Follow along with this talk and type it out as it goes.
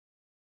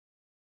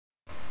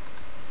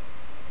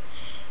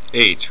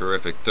A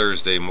terrific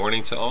Thursday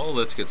morning to all.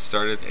 Let's get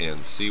started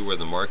and see where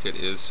the market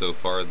is so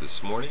far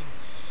this morning.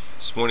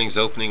 This morning's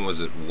opening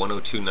was at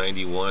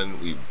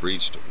 102.91. We've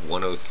breached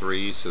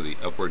 103, so the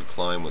upward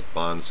climb with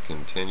bonds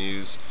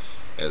continues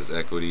as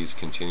equities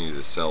continue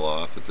to sell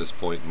off at this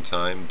point in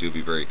time. Do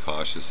be very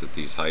cautious at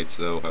these heights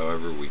though.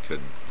 However, we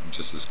could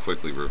just as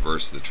quickly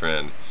reverse the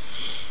trend.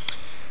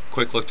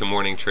 Quick look to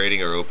morning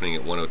trading. Our opening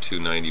at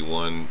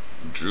 102.91,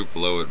 droop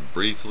below it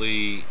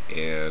briefly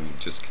and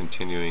just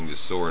continuing to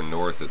soar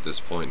north at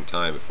this point in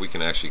time. If we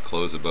can actually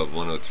close above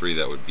 103,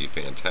 that would be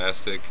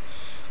fantastic.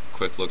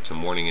 Quick look to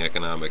morning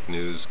economic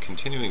news.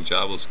 Continuing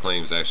jobless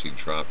claims actually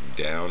dropped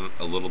down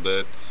a little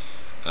bit.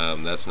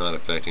 That's not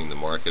affecting the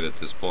market at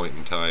this point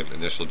in time.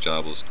 Initial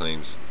jobless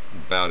claims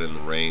about in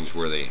the range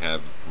where they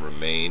have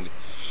remained.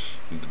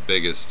 The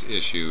biggest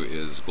issue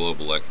is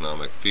global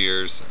economic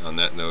fears. On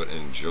that note,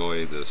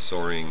 enjoy the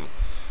soaring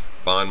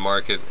bond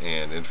market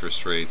and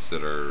interest rates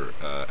that are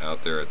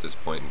out there at this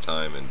point in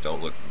time, and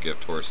don't look a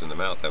gift horse in the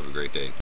mouth. Have a great day.